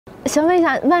想问一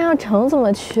下，万象城怎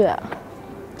么去？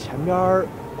前边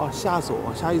往下走，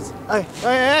往下一走。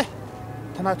哎，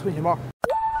他那推钱包。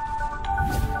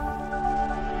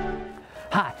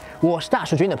嗨，我是大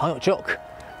树君的朋友 Joke。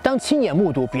当亲眼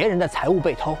目睹别人的财物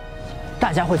被偷，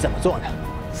大家会怎么做呢？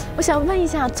我想问一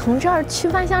下，从这儿去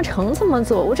万象城怎么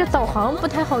走？我这导航不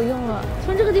太好用啊。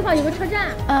从这个地方有个车站，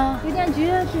邮电局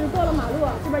是过了马路，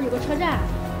这边有个车站，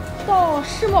到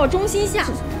世贸中心下，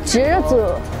直着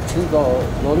走。请到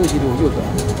老六7路右转，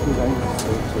右转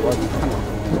走到看到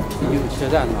有车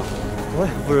站呢。我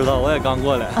也不知道，我也刚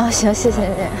过来。啊，行，谢谢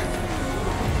你。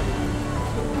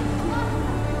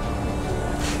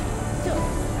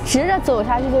直着走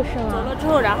下去就是吗？走了之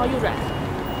后，然后右转，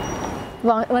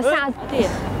往下。对，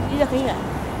离得很远。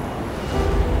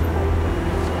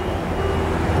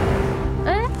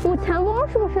哎，我钱包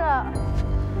是不是？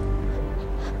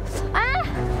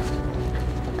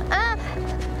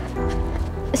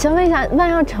想问一下，万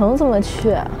象城怎么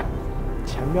去？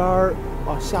前边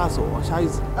往下走，往下一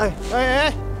走。哎，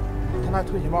他那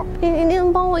推钱包。你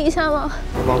能帮我一下吗？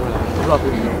我帮不了，不知道推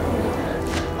什么。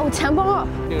哦，钱包。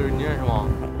那个人你认识吗？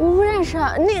我不认识，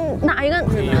那哪一个？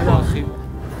那个让谁？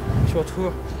小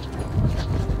偷。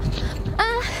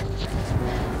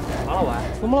拿了完？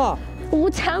怎么了？我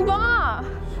钱包。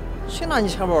谁拿你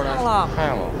钱包了？了，看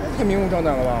见了。太明目张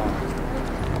胆了吧？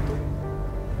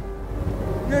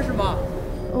认识吗？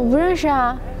我不认识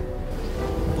啊。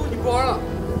偷你包了。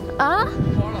啊？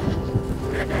包了。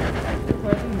这块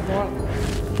是你包了。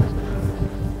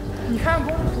你看包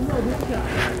里有没有东西？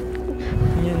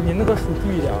你那个手注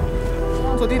意点啊。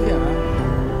坐地铁。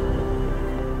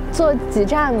坐几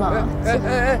站嘛？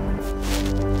哎，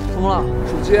怎么了？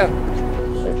手机。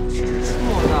什么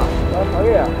呢？来，唐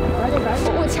月，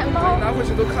我钱包。拿回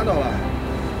去都看到了。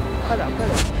快点。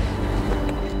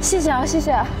谢谢啊，谢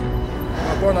谢。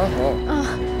把包拿好。啊。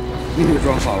你给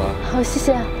装好了。好，谢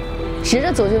谢。直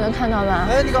着走就能看到吗？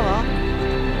哎，你干嘛？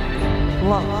怎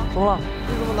么了？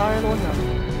你怎么拿人东西？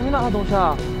你拿啥东西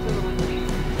啊？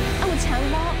我钱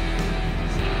包。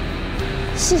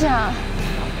谢谢啊。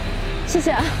谢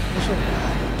谢。没事。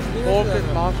我给你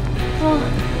拿。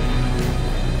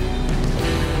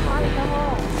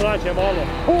是拿钱包了。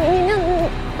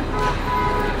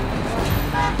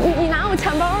你拿我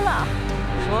钱包了？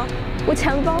什么？我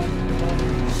钱包。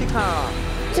细看啊？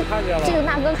看见了。这个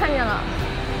大哥看见了。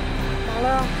哪了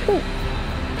呀？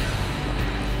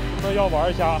那要玩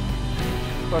一下。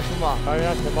玩什么？拿人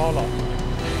家钱包了。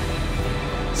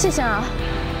谢谢啊。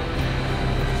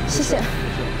谢谢。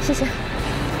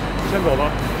先走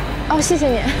了。哦，谢谢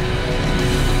你。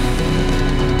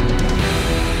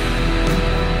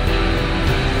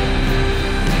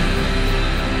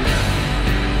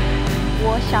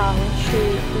我想去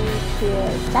地铁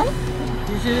站。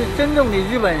你是真正的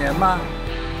日本人吗？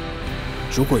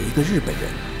如果一个日本人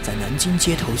在南京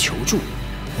街头求助，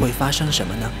会发生什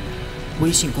么呢？微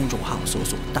信公众号搜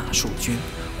索“大树君”，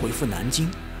回复“南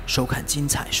京”，收看精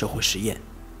彩社会实验。